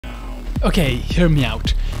Okay, hear me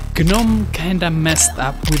out. GNOME kinda messed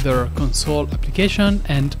up with their console application,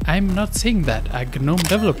 and I'm not saying that, a GNOME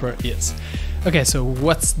developer is. Okay, so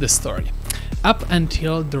what's the story? Up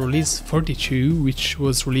until the release 42, which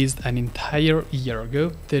was released an entire year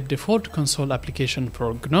ago, the default console application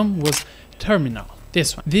for GNOME was Terminal.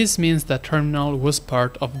 This one. This means that Terminal was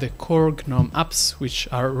part of the core GNOME apps, which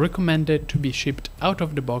are recommended to be shipped out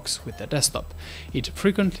of the box with the desktop. It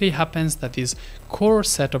frequently happens that this core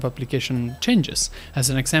set of application changes. As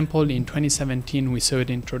an example, in 2017 we saw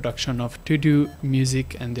the introduction of To Do,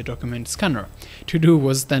 Music and the Document Scanner. To Do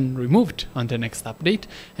was then removed on the next update,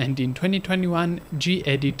 and in 2021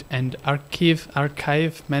 Gedit and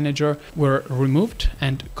Archive Manager were removed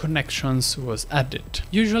and Connections was added.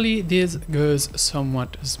 Usually this goes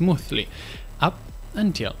somewhat smoothly, up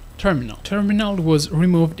until Terminal. Terminal was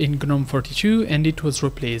removed in GNOME 42 and it was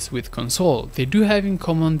replaced with Console. They do have in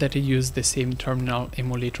common that they use the same terminal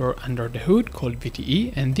emulator under the hood called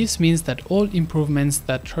VTE, and this means that all improvements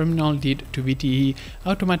that Terminal did to VTE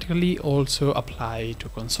automatically also apply to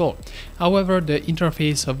Console. However, the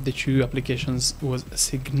interface of the two applications was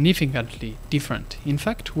significantly different. In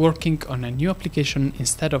fact, working on a new application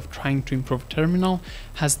instead of trying to improve Terminal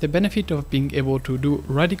has the benefit of being able to do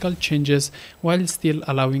radical changes while still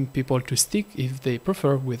allowing people to stick if they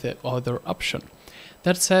prefer with the other option.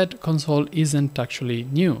 That said, Console isn't actually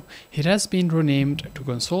new. It has been renamed to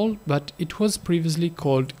Console, but it was previously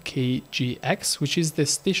called KGX, which is the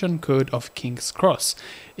station code of King's Cross.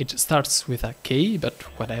 It starts with a K, but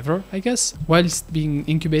whatever, I guess. Whilst being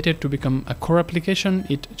incubated to become a core application,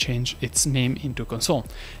 it changed its name into Console.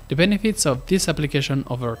 The benefits of this application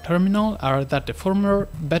over Terminal are that the former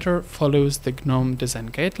better follows the GNOME design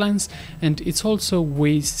guidelines, and it's also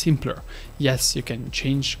way simpler. Yes, you can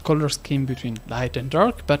change color scheme between light and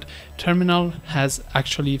dark, but Terminal has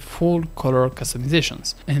actually full color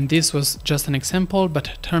customizations. And this was just an example,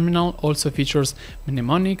 but Terminal also features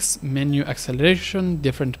mnemonics, menu acceleration,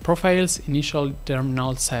 different profiles, initial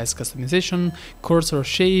terminal size customization, cursor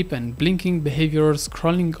shape and blinking behavior,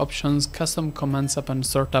 scrolling options, custom commands upon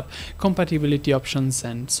startup, compatibility options,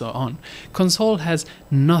 and so on. Console has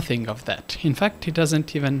nothing of that. In fact, it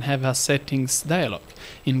doesn't even have a settings dialog.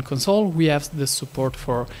 In Console, we have the support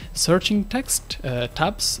for searching text,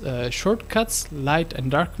 tabs, shortcuts, light and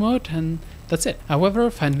dark mode, and that's it. However,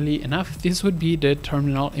 funnily enough, this would be the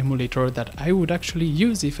Terminal emulator that I would actually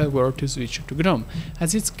use if I were to switch to GNOME,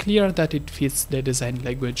 as it's clear that it fits the design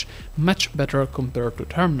language much better compared to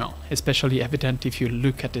Terminal, especially evident if you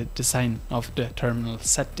look at the design of the Terminal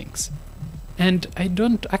settings. And I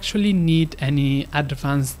don't actually need any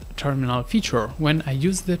advanced Terminal feature. When I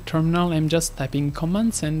use the Terminal, I'm just typing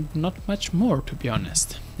commands and not much more, to be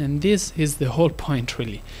honest. And this is the whole point,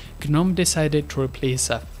 really. GNOME decided to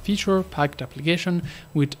replace a feature-packed application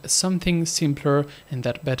with something simpler and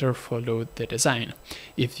that better followed the design.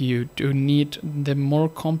 If you do need the more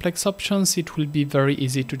complex options, it will be very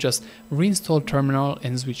easy to just reinstall Terminal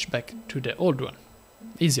and switch back to the old one.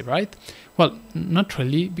 Easy, right? Well, not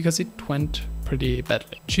really, because it went pretty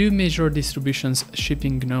badly. Two major distributions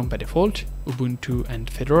shipping GNOME by default, Ubuntu and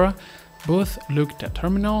Fedora, both looked at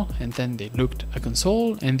Terminal and then they looked at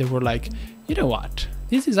Console and they were like, you know what,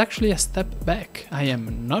 this is actually a step back. I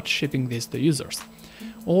am not shipping this to users.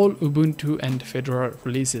 All Ubuntu and Fedora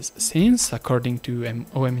releases since, according to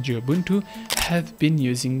OMG Ubuntu, have been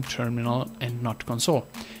using Terminal and not Console.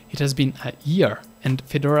 It has been a year, and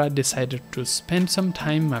Fedora decided to spend some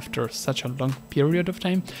time after such a long period of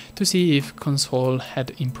time to see if Console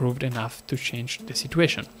had improved enough to change the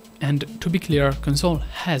situation. And to be clear, Console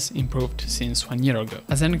has improved since 1 year ago.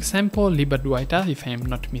 As an example, libadwaita, if I am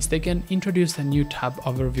not mistaken, introduced a new tab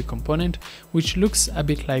overview component, which looks a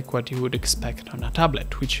bit like what you would expect on a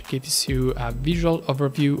tablet, which gives you a visual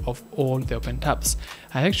overview of all the open tabs.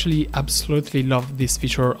 I actually absolutely love this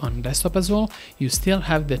feature on desktop as well. You still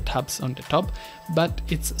have the tabs on the top, but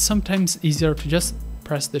it's sometimes easier to just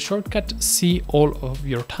press the shortcut, see all of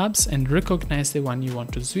your tabs, and recognize the one you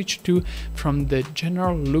want to switch to from the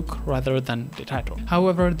general look rather than the title.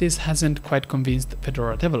 However, this hasn't quite convinced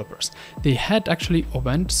Fedora developers. They had actually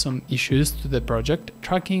opened some issues to the project,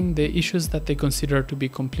 tracking the issues that they consider to be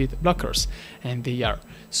complete blockers, and they are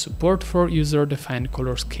support for user-defined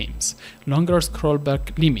color schemes, longer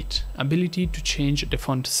scrollback limit, ability to change the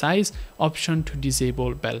font size, option to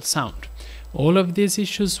disable bell sound. All of these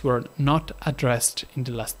issues were not addressed in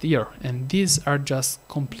the last year, and these are just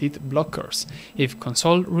complete blockers. If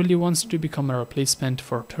Console really wants to become a replacement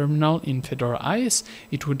for Terminal in Fedora IS,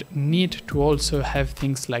 it would need to also have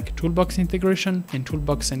things like toolbox integration and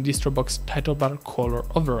toolbox and distrobox titlebar color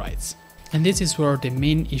overrides. And this is where the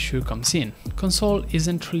main issue comes in. Console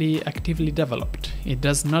isn't really actively developed. It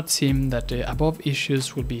does not seem that the above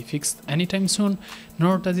issues will be fixed anytime soon,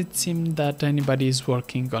 nor does it seem that anybody is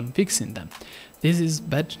working on fixing them. This is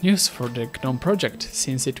bad news for the GNOME project,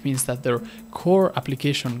 since it means that their core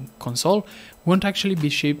application console won't actually be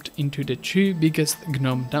shipped into the two biggest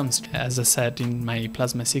GNOME downstreams. As I said in my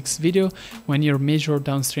Plasma 6 video, when your major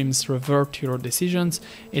downstreams revert your decisions,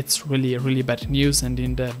 it's really bad news, and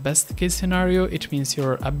in the best case scenario, it means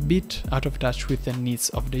you're a bit out of touch with the needs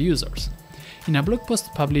of the users. In a blog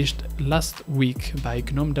post published last week by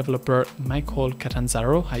GNOME developer Michael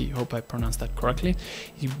Catanzaro, I hope I pronounced that correctly,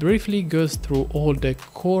 he briefly goes through all the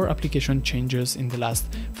core application changes in the last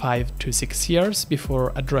 5 to 6 years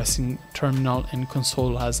before addressing terminal and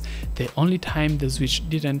console as the only time the switch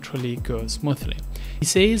didn't really go smoothly. He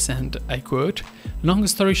says, and I quote, "Long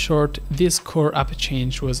story short, this core app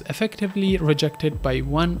change was effectively rejected by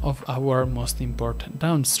one of our most important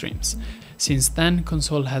downstreams. Since then,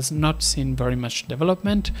 console has not seen very much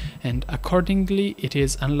development, and accordingly, it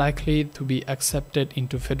is unlikely to be accepted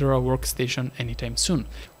into Fedora Workstation anytime soon.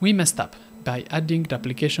 We messed up by adding the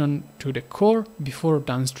application to the core before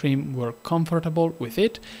downstream were comfortable with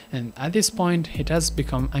it, and at this point it has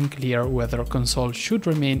become unclear whether console should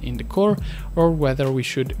remain in the core or whether we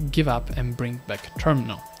should give up and bring back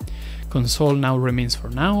terminal. Console now remains for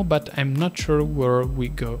now, but I'm not sure where we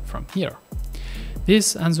go from here."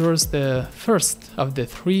 This answers the first of the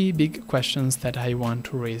 3 big questions that I want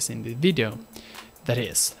to raise in the video. That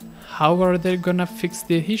is, how are they gonna fix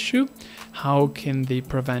the issue? How can they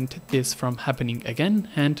prevent this from happening again?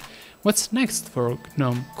 And what's next for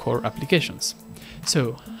GNOME core applications?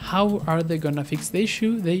 So, how are they gonna fix the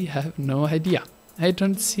issue? They have no idea. I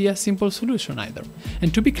don't see a simple solution either.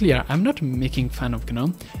 And to be clear, I'm not making fun of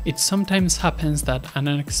GNOME. It sometimes happens that an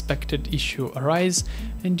unexpected issue arises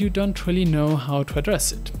and you don't really know how to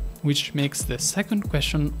address it, which makes the second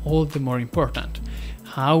question all the more important.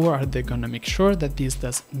 How are they gonna make sure that this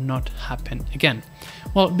does not happen again?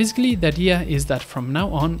 Well, basically the idea is that from now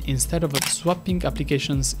on, instead of swapping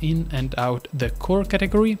applications in and out the core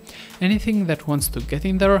category, anything that wants to get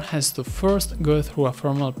in there has to first go through a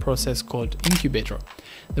formal process called incubator.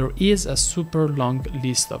 There is a super long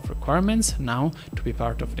list of requirements now to be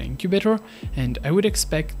part of the incubator, and I would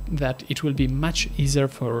expect that it will be much easier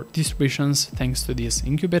for distributions thanks to this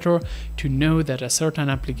incubator to know that a certain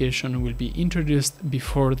application will be introduced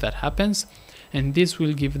before that happens, and this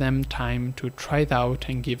will give them time to try it out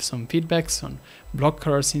and give some feedbacks on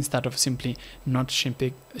blockers instead of simply not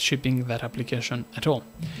shipping that application at all.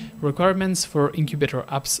 Requirements for incubator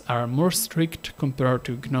apps are more strict compared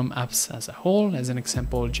to GNOME apps as a whole. As an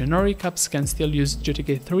example, generic apps can still use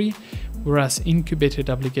GTK 3, whereas incubated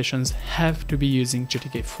applications have to be using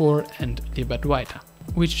GTK 4 and libadwaita.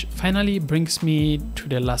 Which finally brings me to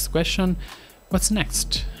the last question: what's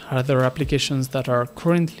next? Are there applications that are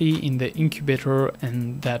currently in the incubator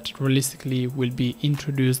and that realistically will be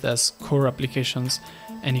introduced as core applications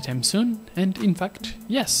anytime soon? And in fact,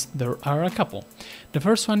 yes, there are a couple. The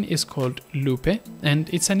first one is called Lupe, and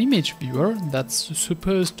it's an image viewer that's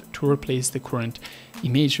supposed to replace the current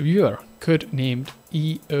image viewer, codenamed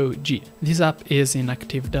EOG. This app is in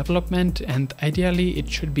active development, and ideally it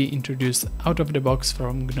should be introduced out of the box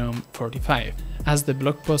from GNOME 45. As the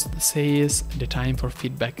blog post says, the time for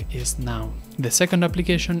feedback is now. The second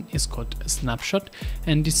application is called Snapshot,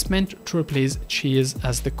 and it's meant to replace Cheese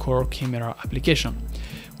as the core camera application.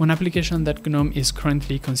 One application that GNOME is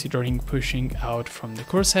currently considering pushing out from the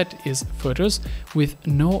core set is Photos, with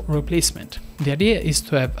no replacement. The idea is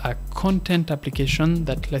to have a content application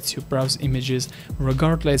that lets you browse images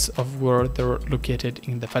regardless of where they're located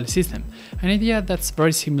in the file system, an idea that's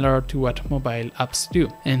very similar to what mobile apps do.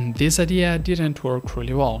 And this idea didn't work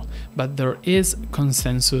really well, but there is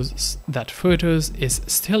consensus that Photos is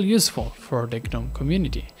still useful for the GNOME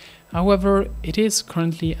community. However, it is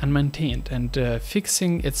currently unmaintained, and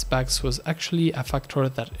fixing its bugs was actually a factor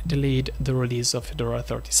that delayed the release of Fedora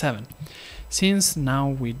 37. Since now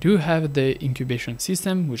we do have the incubation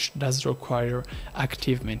system, which does require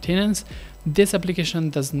active maintenance, this application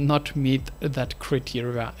does not meet that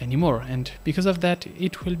criteria anymore, and because of that,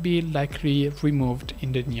 it will be likely removed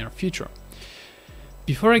in the near future.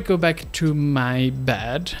 Before I go back to my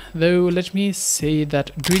bed, though, let me say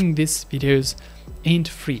that doing these videos ain't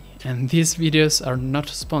free, and these videos are not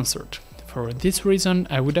sponsored. For this reason,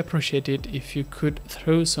 I would appreciate it if you could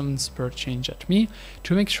throw some spare change at me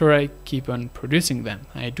to make sure I keep on producing them.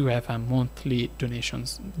 I do have a monthly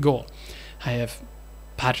donations goal. I have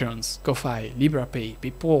Patreons, Ko-Fi, LibraPay,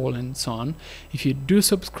 PayPal, and so on. If you do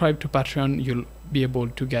subscribe to Patreon, you'll be able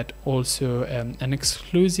to get also an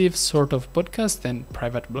exclusive sort of podcast and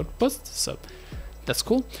private blog posts, so that's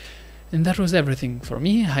cool. And that was everything for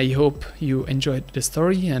me. I hope you enjoyed the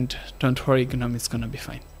story, and don't worry, GNOME is gonna be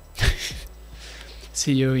fine.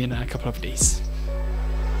 See you in a couple of days.